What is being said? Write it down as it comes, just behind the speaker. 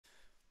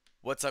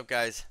What's up,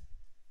 guys?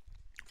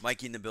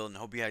 Mikey in the building.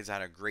 Hope you guys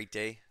had a great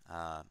day.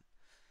 I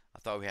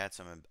thought we had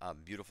some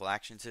beautiful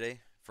action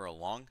today for a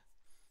long.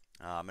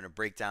 I'm going to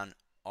break down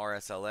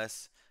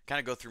RSLS, kind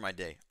of go through my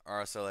day.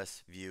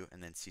 RSLS, view,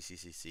 and then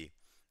CCCC.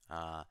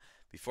 Uh,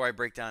 Before I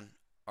break down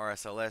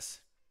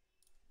RSLS,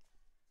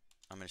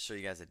 I'm going to show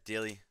you guys a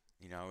daily.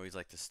 I always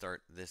like to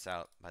start this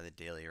out by the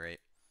daily, right?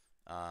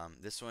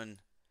 This one,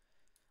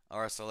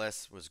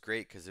 RSLS, was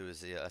great because it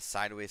was a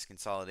sideways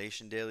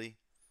consolidation daily.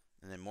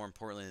 And then more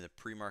importantly, the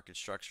pre-market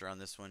structure on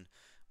this one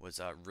was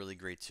really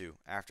great too,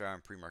 after hour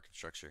pre-market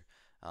structure.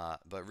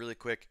 But really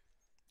quick,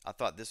 I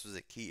thought this was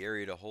a key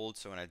area to hold,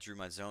 so when I drew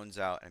my zones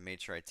out, I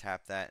made sure I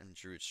tapped that and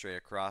drew it straight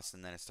across,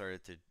 and then I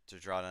started to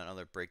draw down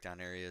other breakdown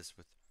areas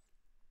with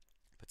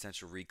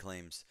potential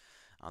reclaims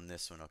on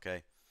this one,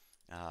 okay?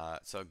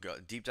 So go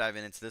deep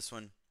diving into this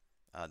one.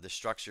 The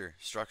structure,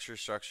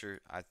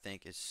 I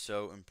think is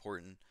so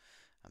important.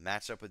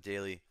 Match up with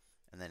daily,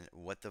 and then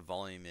what the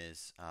volume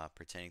is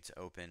pertaining to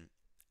open,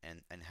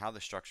 and how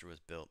the structure was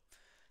built.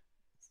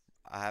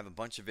 I have a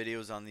bunch of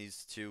videos on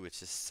these too,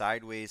 which is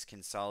sideways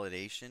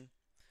consolidation.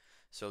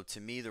 So to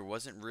me, there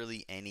wasn't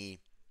really any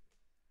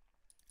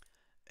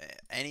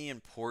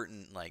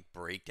important like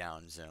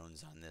breakdown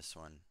zones on this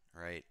one,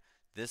 right?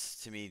 This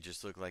to me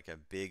just looked like a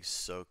big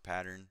soak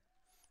pattern.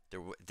 They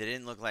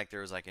didn't look like there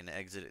was like an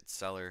exited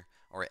seller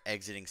or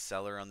exiting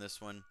seller on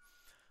this one,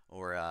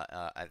 or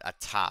a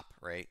top,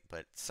 right?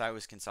 But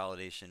sideways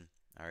consolidation,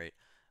 all right.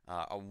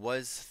 I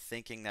was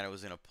thinking that I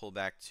was going to pull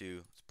back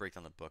to, let's break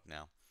down the book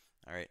now,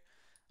 all right.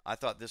 I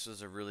thought this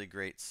was a really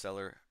great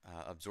seller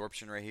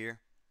absorption right here,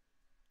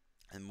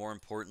 and more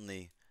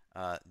importantly,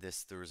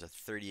 there was a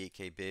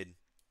 38K bid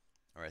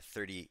or a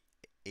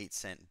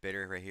 38-cent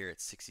bidder right here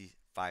at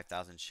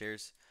 65,000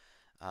 shares.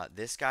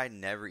 This guy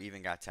never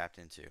even got tapped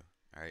into.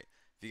 All right.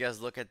 If you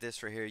guys look at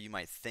this right here, you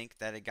might think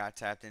that it got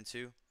tapped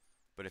into,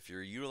 but if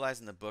you're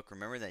utilizing the book,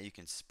 remember that you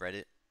can spread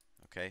it.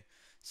 Okay.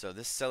 So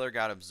this seller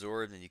got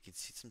absorbed, and you can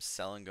see some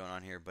selling going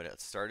on here, but it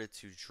started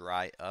to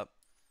dry up.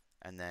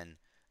 And then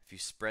if you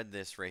spread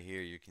this right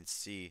here, you can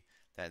see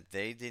that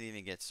they didn't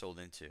even get sold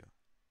into.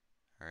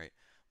 All right.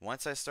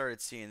 Once I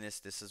started seeing this,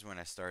 this is when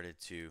I started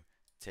to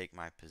take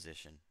my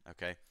position.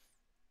 Okay.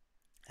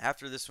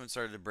 After this one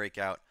started to break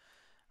out,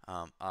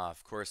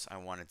 of course, I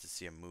wanted to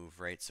see a move,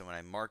 right? So when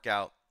I mark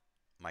out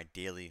my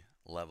daily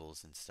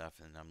levels and stuff,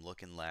 and I'm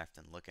looking left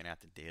and looking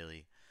at the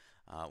daily,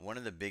 one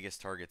of the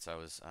biggest targets I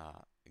was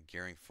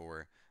gearing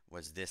for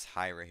was this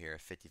high right here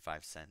at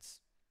 55 cents.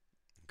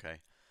 Okay.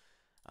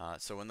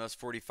 So when those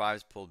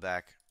 45s pulled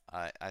back,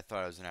 I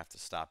thought I was going to have to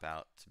stop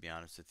out, to be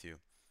honest with you.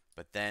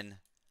 But then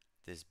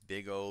this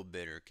big old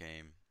bidder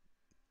came.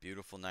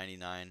 Beautiful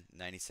 99,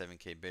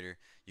 97K bidder.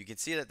 You can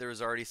see that there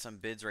was already some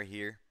bids right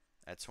here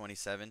at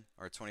 27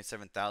 or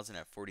 27,000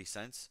 at 40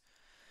 cents.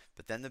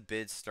 But then the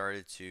bids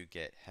started to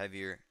get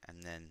heavier,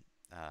 and then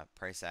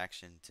price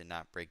action did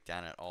not break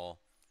down at all.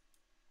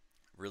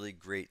 Really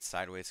great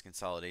sideways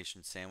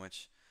consolidation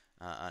sandwich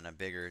on a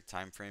bigger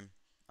time frame.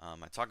 I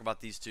talk about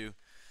these two.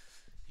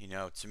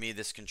 To me,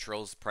 this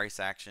controls price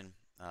action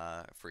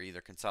for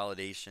either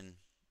consolidation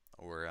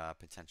or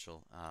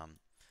potential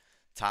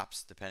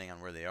tops, depending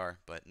on where they are.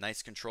 But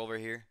nice control right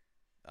here.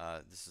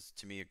 This is,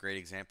 to me, a great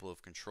example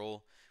of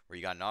control where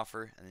you got an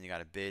offer, and then you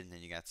got a bid, and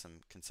then you got some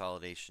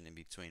consolidation in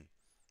between.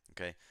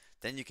 Okay,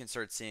 then you can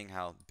start seeing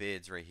how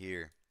bids right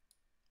here,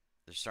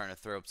 they're starting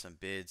to throw up some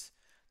bids.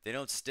 They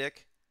don't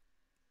stick.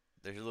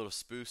 They're little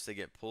spoofs. They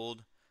get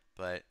pulled,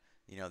 but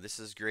this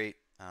is great.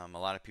 A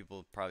lot of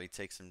people probably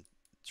take some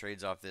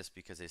trades off this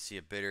because they see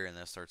a bidder and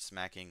they'll start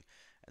smacking,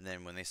 and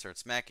then when they start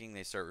smacking,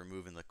 they start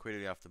removing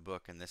liquidity off the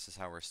book, and this is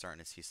how we're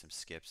starting to see some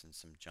skips and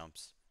some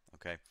jumps.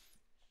 Okay,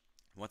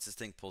 once this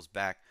thing pulls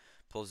back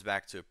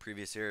to a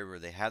previous area where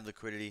they had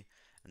liquidity,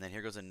 and then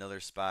here goes another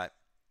spot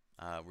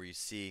where you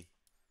see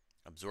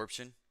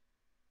absorption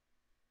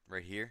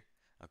right here.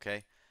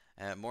 Okay,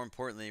 more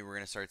importantly, we're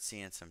going to start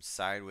seeing some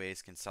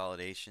sideways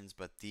consolidations,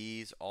 but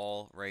these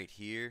all right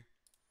here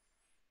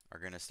are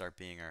going to start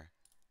being our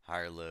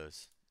higher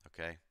lows.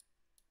 Okay,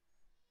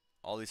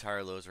 all these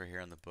higher lows right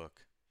here on the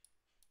book.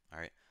 All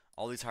right,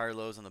 all these higher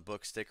lows on the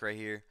book stick right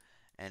here,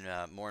 and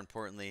more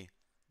importantly,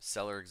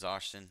 seller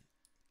exhaustion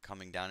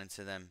coming down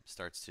into them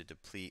starts to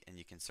deplete, and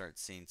you can start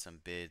seeing some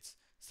bids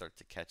start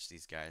to catch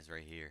these guys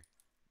right here.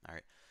 All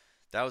right,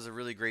 that was a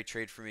really great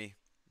trade for me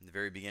in the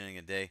very beginning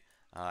of the day.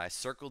 I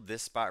circled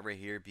this spot right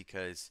here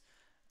because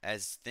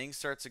as things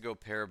start to go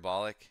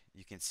parabolic,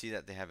 you can see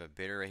that they have a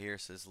bidder right here.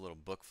 So there's a little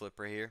book flip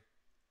right here.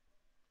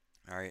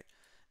 All right,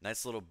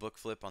 nice little book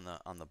flip on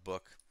the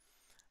book.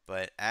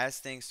 But as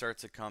things start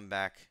to come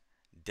back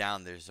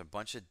down, there's a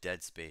bunch of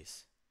dead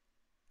space.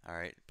 All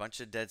right, bunch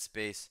of dead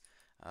space.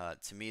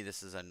 To me,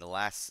 this is the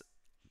last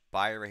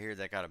buyer right here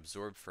that got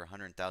absorbed for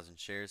 100,000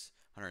 shares,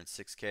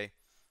 106K.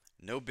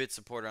 No bid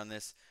support on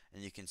this,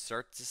 and you can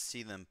start to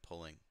see them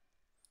pulling.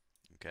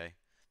 Okay,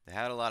 they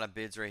had a lot of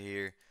bids right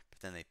here,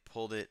 but then they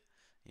pulled it.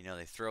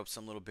 They throw up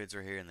some little bids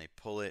right here and they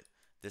pull it.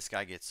 This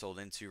guy gets sold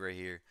into right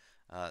here.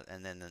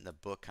 and then the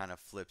book kind of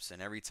flips.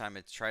 And every time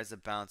it tries to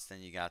bounce,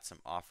 then you got some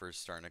offers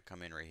starting to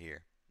come in right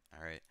here.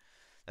 All right.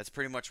 That's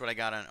pretty much what I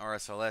got on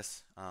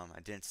RSLS. I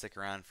didn't stick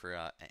around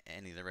for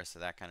any of the rest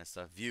of that kind of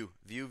stuff. View.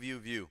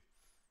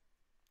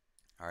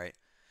 All right.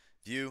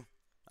 View,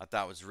 I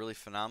thought was really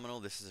phenomenal.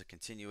 This is a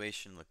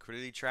continuation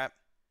liquidity trap.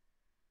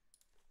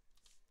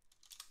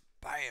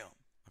 Bam.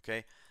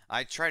 Okay.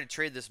 I tried to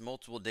trade this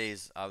multiple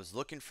days. I was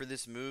looking for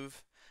this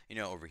move, you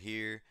know, over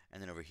here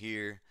and then over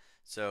here.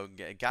 So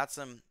got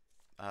some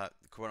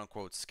quote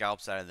unquote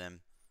scalps out of them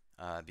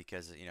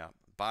because, you know,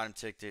 bottom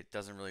ticked it,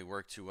 doesn't really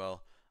work too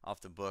well off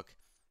the book.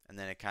 And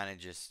then it kind of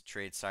just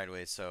trades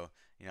sideways. So,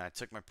 you know, I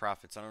took my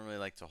profits. I don't really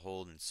like to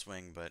hold and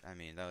swing, but I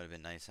mean, that would have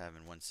been nice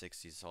having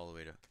 160s all the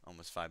way to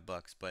almost $5.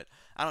 But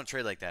I don't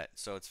trade like that,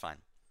 so it's fine.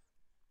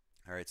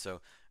 All right, so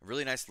a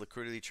really nice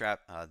liquidity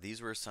trap.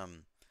 These were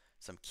some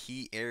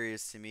key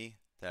areas to me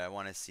that I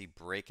want to see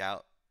break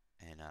out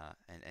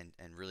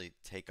and really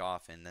take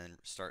off and then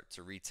start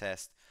to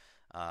retest.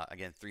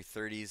 Again,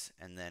 330s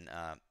and then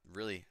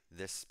really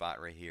this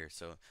spot right here.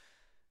 So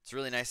it's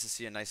really nice to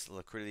see a nice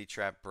liquidity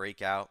trap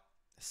break out,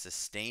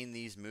 sustain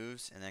these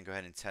moves, and then go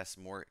ahead and test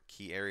more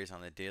key areas on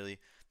the daily.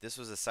 This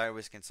was a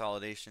sideways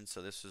consolidation,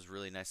 so this was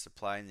really nice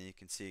supply, and then you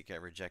can see it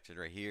get rejected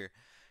right here,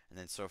 and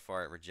then so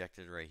far it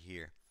rejected right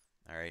here.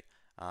 All right,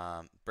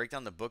 break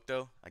down the book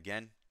though.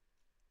 Again,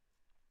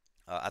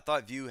 I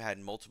thought View had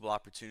multiple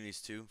opportunities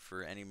too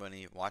for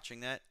anybody watching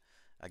that.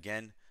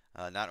 Again,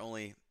 not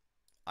only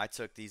I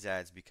took these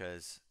ads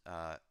because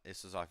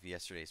this was off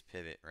yesterday's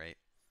pivot, right?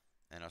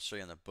 And I'll show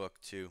you on the book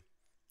too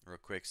real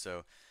quick.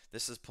 So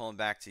this is pulling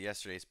back to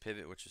yesterday's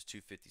pivot, which was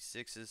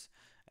 256s,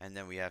 and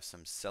then we have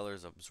some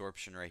sellers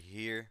absorption right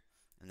here,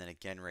 and then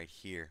again right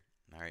here.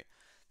 All right,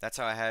 that's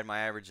how I had my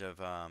average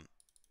of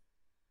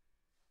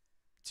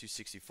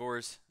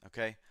 264s.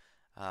 Okay,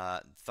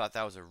 thought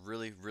that was a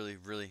really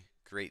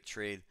great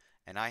trade,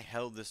 and I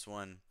held this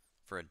one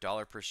for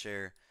 $1 per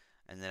share,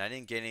 and then I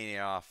didn't get any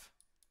off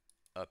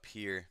up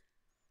here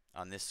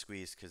on this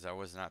squeeze because I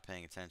was not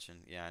paying attention.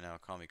 Yeah, I know,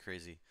 call me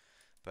crazy,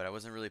 but I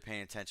wasn't really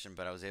paying attention,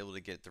 but I was able to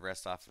get the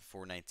rest off at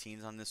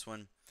 419s on this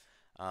one.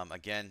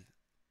 Again,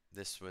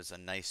 this was a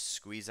nice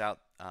squeeze out.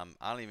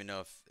 I don't even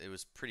know if it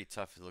was pretty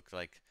tough, it looked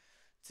like,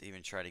 to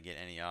even try to get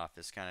any off.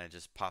 This kind of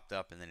just popped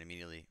up and then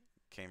immediately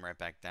came right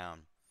back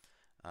down.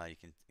 You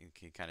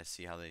can kind of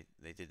see how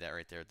they did that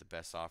right there at the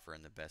best offer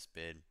and the best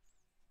bid.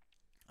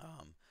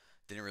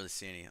 Didn't really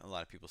see a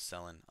lot of people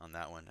selling on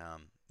that one.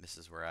 This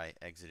is where I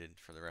exited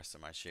for the rest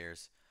of my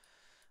shares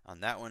on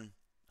that one.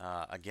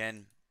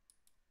 Again,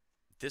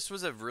 this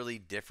was a really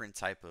different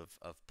type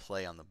of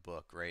play on the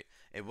book, right?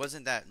 It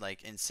wasn't that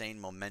like insane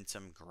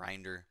momentum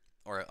grinder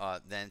or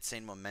the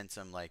insane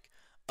momentum like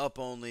up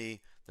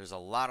only. There's a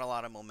lot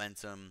of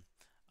momentum,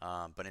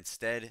 but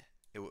instead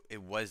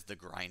it was the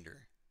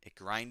grinder. It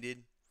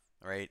grinded,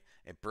 right?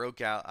 It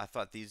broke out. I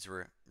thought these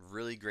were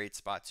really great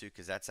spot too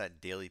because that's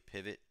that daily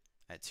pivot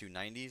at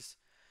 290s.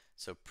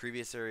 So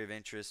previous area of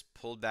interest,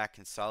 pulled back,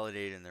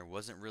 consolidated, and there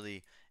wasn't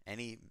really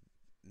any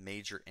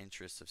major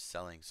interest of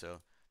selling.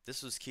 So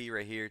this was key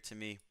right here to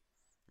me,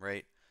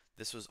 right?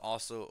 This was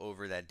also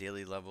over that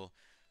daily level.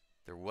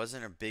 There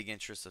wasn't a big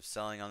interest of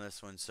selling on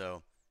this one,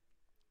 so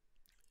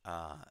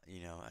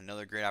you know,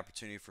 another great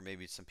opportunity for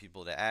maybe some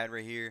people to add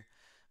right here,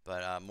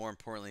 but more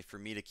importantly for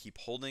me to keep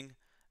holding.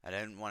 I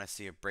didn't want to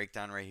see a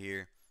breakdown right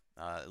here.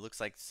 It looks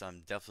like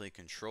some definitely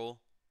control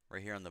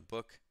right here on the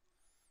book,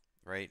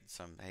 right?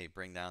 Some, hey,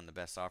 bring down the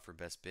best offer,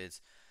 best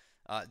bids.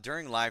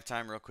 During live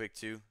time, real quick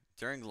too,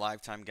 during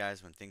live time,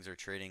 guys, when things are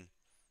trading,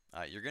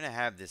 you're going to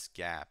have this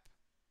gap.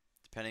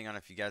 Depending on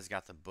if you guys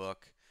got the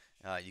book,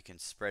 you can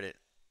spread it,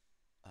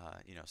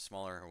 you know,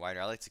 smaller or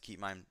wider. I like to keep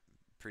mine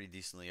pretty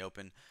decently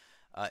open.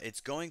 It's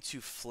going to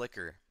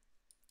flicker.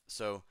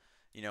 So,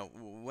 you know,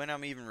 when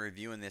I'm even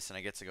reviewing this and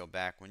I get to go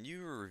back, when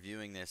you were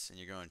reviewing this and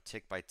you're going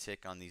tick by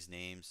tick on these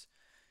names,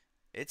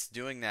 it's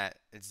doing that.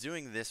 It's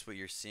doing this, what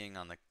you're seeing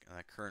on the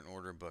current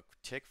order book,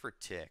 tick for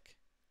tick.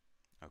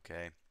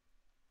 Okay.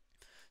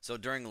 So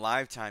during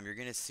live time, you're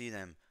going to see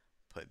them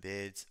put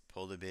bids,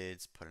 pull the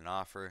bids, put an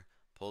offer,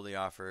 pull the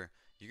offer.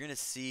 You're going to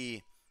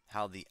see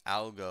how the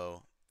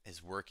algo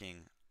is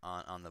working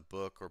on the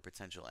book or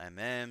potential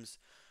MMs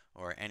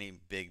or any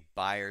big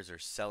buyers or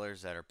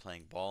sellers that are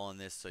playing ball on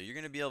this. So you're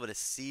going to be able to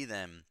see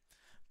them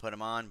put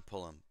them on,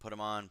 pull them, put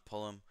them on,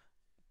 pull them,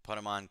 put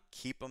them on,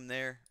 keep them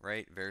there,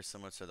 right? Very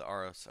similar to the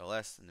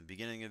RSLS in the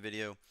beginning of the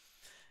video.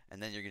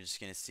 And then you're just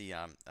going to see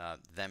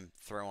them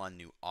throw on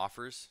new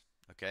offers,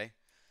 okay?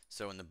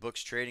 So in the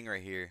books trading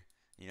right here,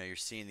 you know, you're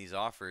seeing these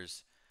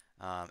offers,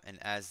 and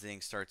as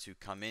things start to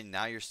come in,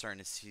 now you're starting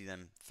to see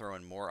them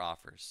throwing more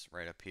offers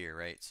right up here,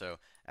 right? So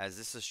as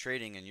this is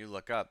trading and you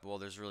look up, well,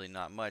 there's really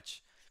not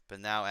much. But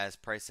now as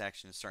price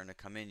action is starting to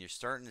come in, you're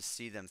starting to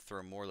see them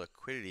throw more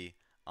liquidity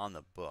on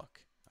the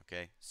book,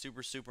 okay?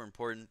 Super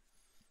important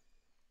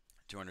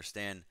to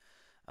understand.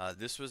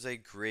 This was a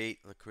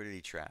great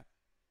liquidity trap,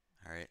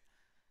 all right?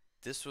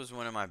 This was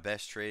one of my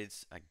best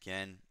trades.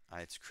 Again,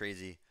 it's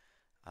crazy.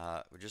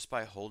 Just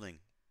by holding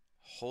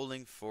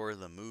for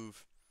the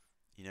move,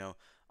 You know,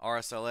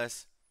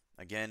 RSLS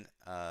again.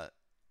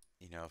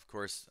 You know, of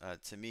course,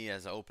 to me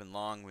as an open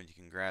long, when you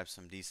can grab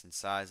some decent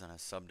size on a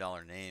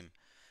sub-dollar name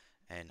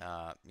and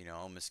you know,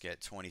 almost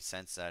get 20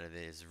 cents out of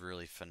it is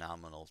really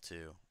phenomenal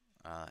too,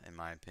 in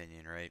my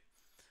opinion, right?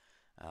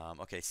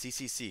 Okay,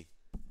 CCC.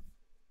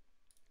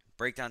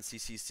 Breakdown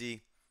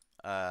CCC.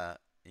 Uh,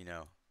 you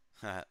know,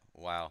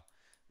 wow.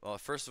 Well,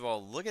 first of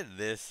all, look at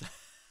this.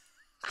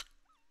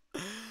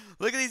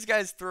 Look at these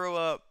guys throw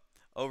up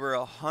over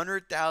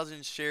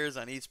 100,000 shares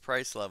on each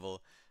price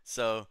level.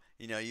 So,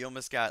 you know, you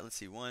almost got, let's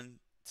see,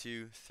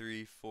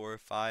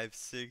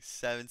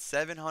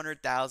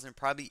 700,000,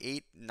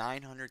 probably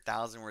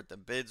 900,000 worth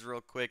of bids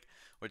real quick,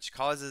 which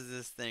causes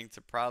this thing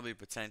to probably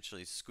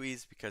potentially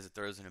squeeze because it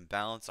throws an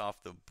imbalance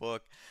off the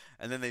book.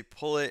 And then they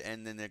pull it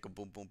and then they go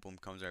boom, boom, boom,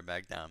 comes right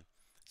back down.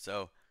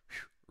 So,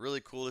 whew,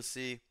 really cool to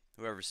see.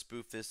 Whoever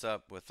spoofed this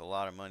up with a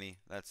lot of money,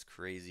 that's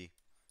crazy.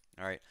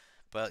 All right.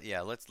 But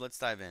yeah, let's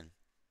dive in.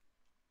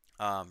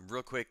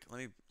 Real quick, let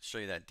me show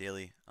you that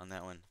daily on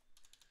that one.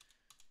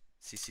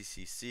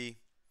 CCCC.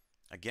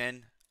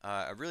 Again,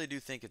 I really do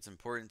think it's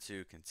important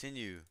to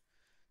continue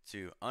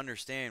to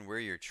understand where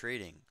you're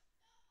trading.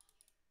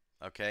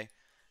 Okay,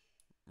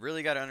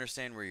 really got to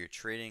understand where you're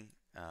trading.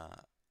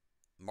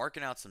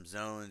 Marking out some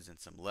zones and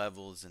some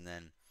levels, and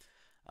then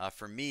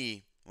for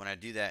me, when I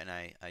do that and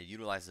I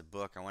utilize the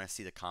book, I want to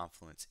see the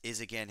confluence.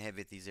 Is it getting heavy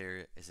at these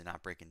areas? Is it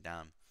not breaking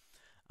down?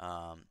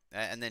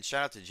 And then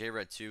shout out to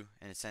J-Red too,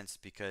 in a sense,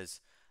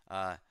 because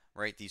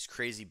right, these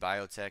crazy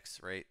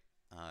biotechs, right?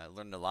 I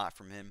learned a lot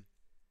from him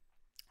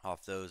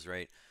off those,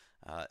 right?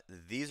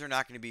 These are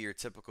not going to be your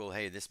typical,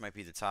 hey, this might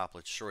be the top,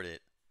 let's short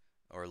it,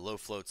 or low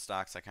float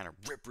stocks. I kind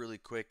of rip really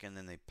quick and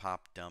then they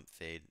pop, dump,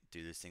 fade,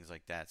 do these things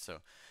like that. So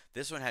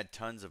this one had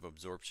tons of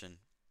absorption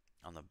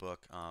on the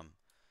book.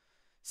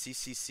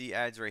 CCC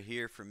ads right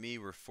here for me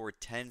were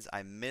 410s.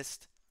 I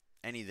missed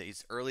any of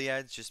these early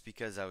ads just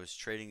because I was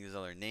trading these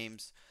other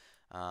names.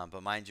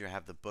 But mind you, I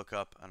have the book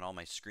up on all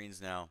my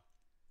screens now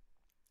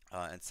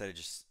instead of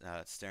just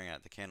staring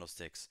at the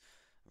candlesticks,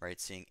 right?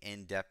 Seeing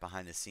in depth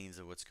behind the scenes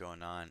of what's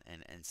going on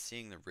and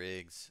seeing the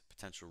rigs,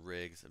 potential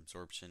rigs,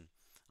 absorption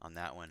on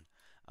that one.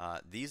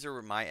 These are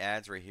my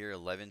ads right here,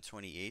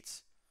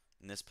 1128s,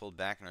 and this pulled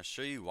back, and I'll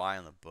show you why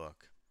on the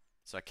book.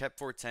 So I kept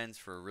 410s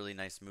for a really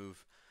nice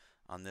move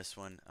on this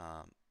one.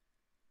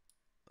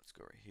 Let's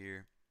go right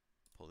here,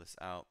 pull this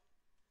out,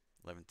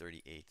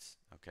 1138s.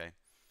 Okay,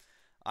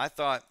 I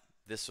thought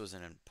this was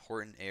an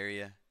important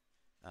area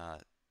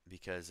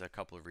because a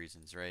couple of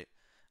reasons, right?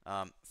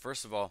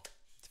 First of all,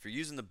 if you're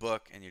using the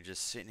book and you're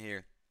just sitting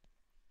here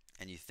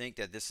and you think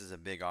that this is a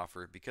big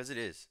offer, because it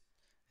is,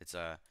 it's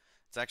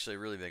actually a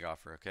really big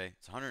offer. Okay,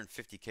 it's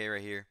 150K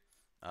right here,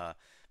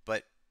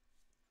 but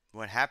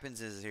what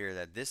happens is here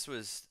that this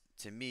was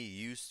to me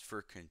used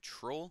for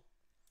control,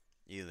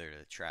 either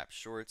to trap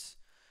shorts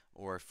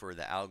or for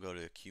the algo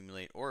to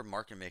accumulate, or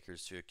market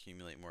makers to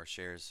accumulate more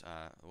shares,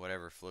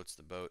 whatever floats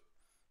the boat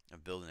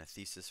of building a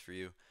thesis for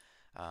you.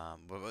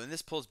 But when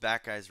this pulls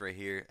back, guys, right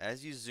here,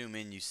 as you zoom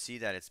in, you see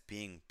that it's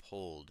being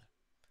pulled.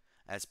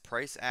 As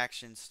price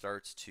action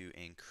starts to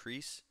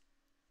increase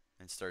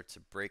and start to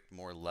break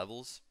more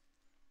levels,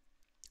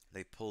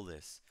 they pull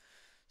this.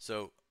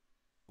 So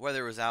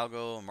whether it was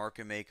algo,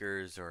 market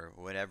makers, or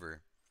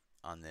whatever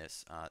on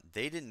this,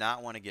 they did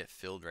not want to get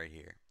filled right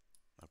here.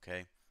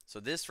 Okay, so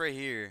this right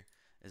here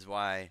is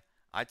why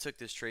I took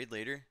this trade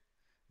later.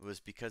 It was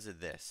because of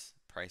this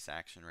price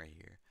action right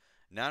here.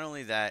 Not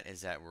only that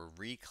is that we're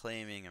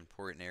reclaiming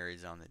important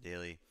areas on the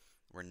daily.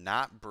 We're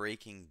not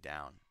breaking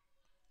down.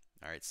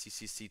 All right,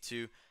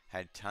 CCC2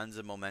 had tons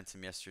of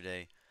momentum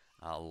yesterday.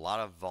 A lot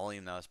of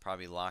volume that was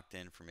probably locked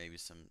in for maybe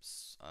some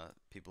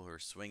people who are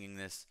swinging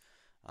this.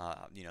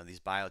 You know, these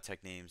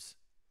biotech names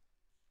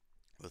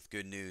with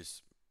good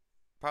news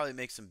probably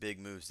make some big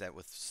moves that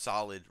with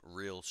solid,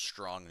 real,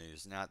 strong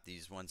news, not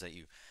these ones that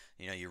you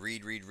know, you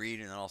read,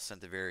 and then all of a sudden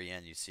at the very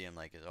end you see them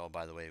like, oh,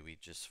 by the way,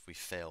 we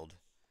failed.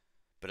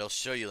 But it'll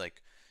show you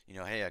like, you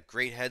know, hey, a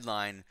great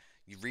headline.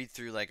 You read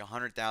through like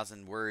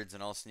 100,000 words,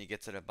 and all of a sudden you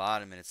get to the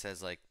bottom and it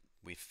says like,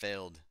 we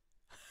failed,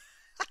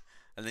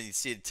 and then you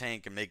see it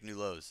tank and make new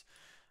lows.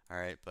 All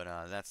right, but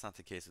that's not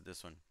the case with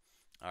this one.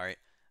 All right.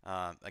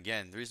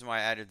 Again, the reason why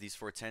I added these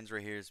 410s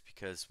right here is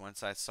because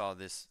once I saw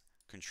this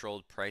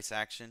controlled price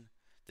action,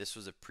 this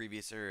was a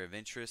previous area of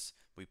interest.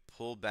 We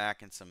pulled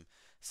back and some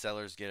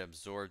sellers get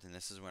absorbed, and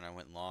this is when I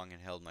went long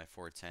and held my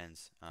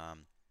 410s.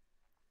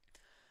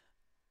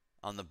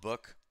 On the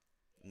book,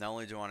 not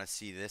only do I want to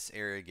see this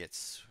area get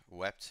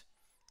swept,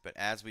 but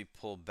as we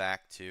pull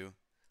back too,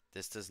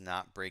 this does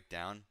not break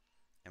down,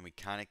 and we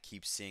kind of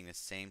keep seeing the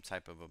same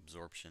type of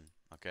absorption.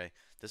 Okay,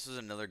 this was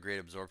another great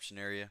absorption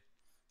area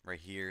right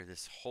here,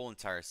 this whole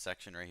entire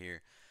section right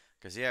here,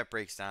 because yeah, it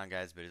breaks down,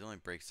 guys, but it only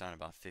breaks down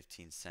about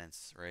 15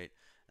 cents, right?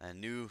 A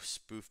new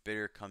spoof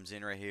bidder comes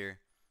in right here,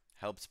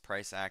 helps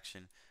price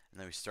action, and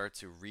then we start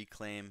to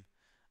reclaim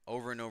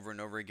over and over and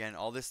over again.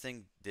 All this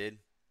thing did,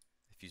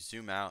 if you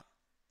zoom out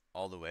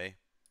all the way,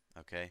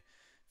 okay,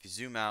 if you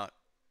zoom out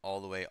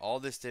all the way, all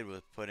this did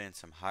was put in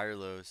some higher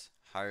lows,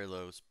 higher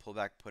lows, pull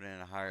back, put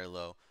in a higher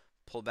low,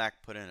 pull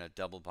back, put in a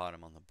double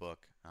bottom on the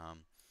book.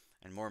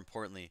 And more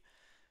importantly,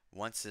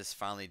 once this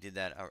finally did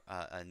that,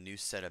 a new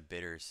set of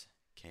bidders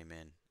came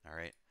in. All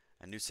right,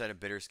 a new set of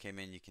bidders came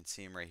in. You can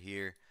see them right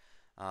here,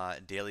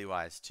 daily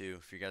wise too.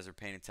 If you guys are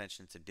paying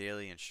attention to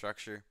daily and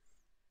structure,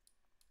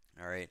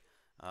 all right,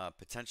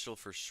 potential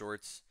for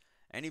shorts.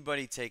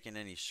 Anybody taking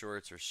any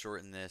shorts or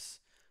shorting this,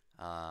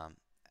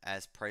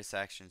 as price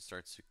action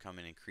starts to come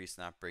and increase,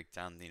 not break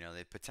down,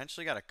 they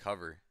potentially got to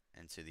cover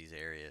into these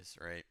areas,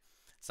 right?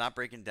 It's not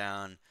breaking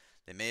down.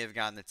 They may have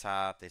gotten the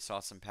top. They saw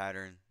some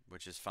pattern,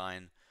 which is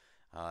fine.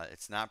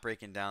 It's not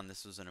breaking down.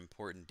 This was an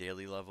important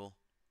daily level.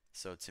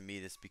 So to me,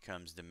 this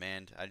becomes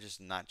demand. I'm just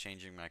not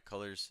changing my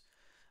colors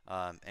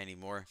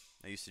anymore.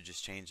 I used to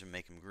just change them,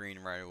 make them green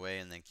right away,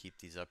 and then keep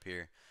these up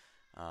here.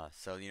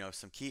 So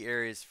some key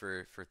areas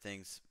for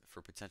things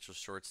for potential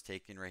shorts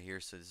taken right here.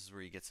 So this is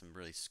where you get some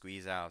really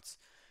squeeze outs.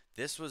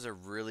 This was a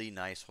really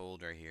nice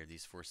hold right here.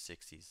 These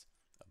 460s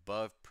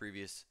above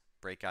previous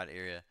breakout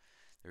area.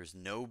 There's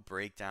no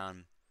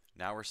breakdown.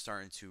 Now we're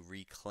starting to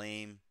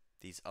reclaim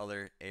these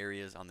other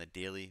areas on the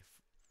daily.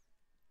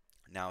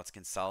 Now it's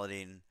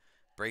consolidating,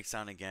 breaks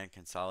down again,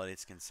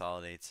 consolidates,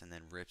 and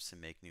then rips to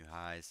make new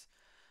highs.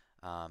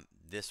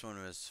 This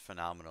one was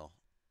phenomenal.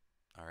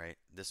 All right,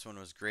 this one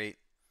was great.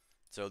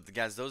 So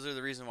guys, those are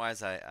the reason why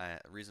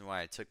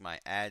I took my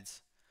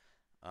ads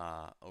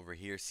over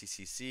here: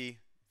 CCC,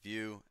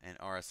 View, and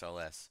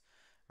RSLS.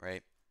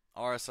 Right?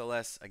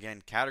 RSLS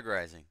again,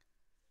 categorizing.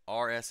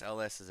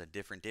 RSLS is a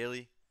different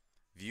daily,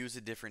 View is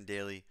a different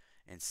daily,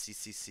 and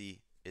CCC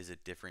is a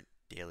different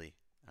daily.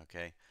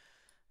 Okay,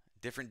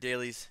 different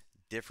dailies,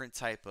 different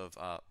type of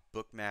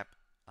Bookmap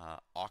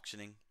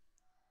auctioning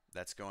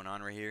that's going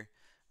on right here.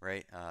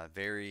 Right?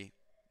 Very,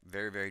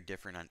 very, very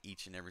different on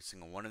each and every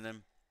single one of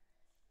them.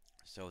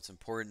 So it's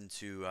important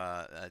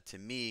to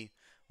me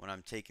when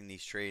I'm taking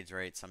these trades,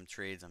 right? Some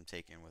trades I'm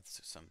taking with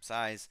some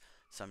size,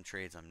 some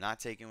trades I'm not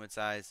taking with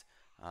size.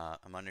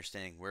 I'm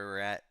understanding where we're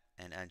at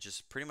and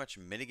just pretty much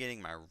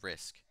mitigating my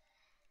risk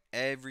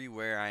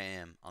everywhere I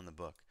am on the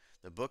book.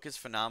 The book is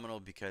phenomenal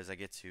because I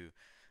get to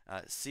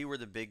see where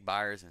the big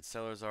buyers and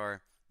sellers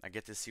are. I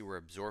get to see where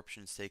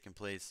absorption's taking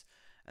place,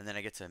 and then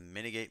I get to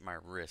mitigate my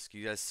risk.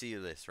 You guys see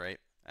this, right?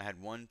 I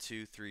had 1,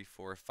 2, 3,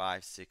 4,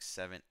 5, 6,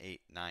 7,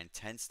 8, 9,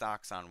 10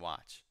 stocks on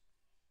watch.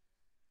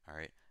 All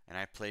right, and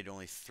I played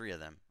only 3 of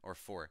them or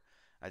 4.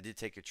 I did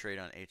take a trade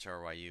on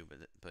HRYU,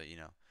 but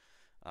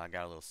I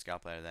got a little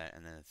scalp out of that,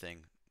 and then the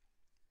thing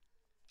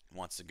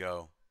wants to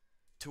go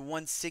to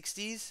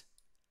 160s.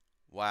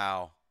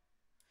 Wow,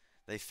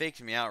 they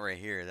faked me out right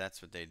here.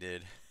 That's what they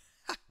did.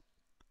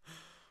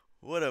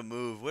 What a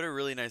move! What a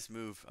really nice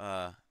move.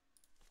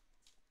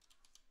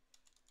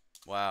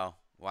 Wow,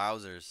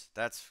 wowzers.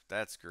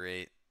 That's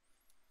great.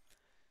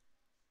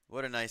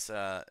 What a nice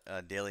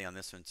daily on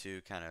this one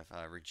too. Kind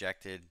of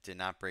rejected, did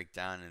not break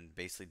down, and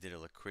basically did a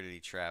liquidity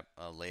trap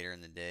later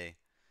in the day.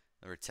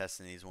 They were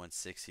testing these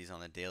 160s on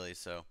the daily,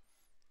 so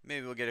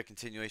maybe we'll get a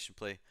continuation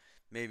play.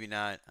 Maybe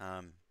not.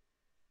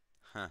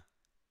 Huh.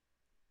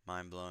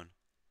 Mind blown.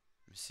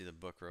 Let me see the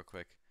book real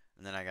quick,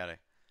 and then I gotta.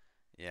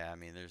 Yeah, I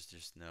mean, there's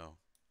just no.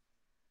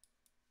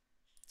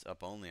 It's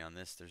up only on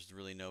this. There's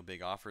really no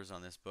big offers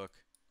on this book.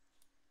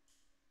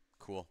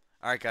 Cool.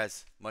 All right,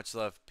 guys. Much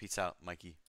love. Peace out, Mikey.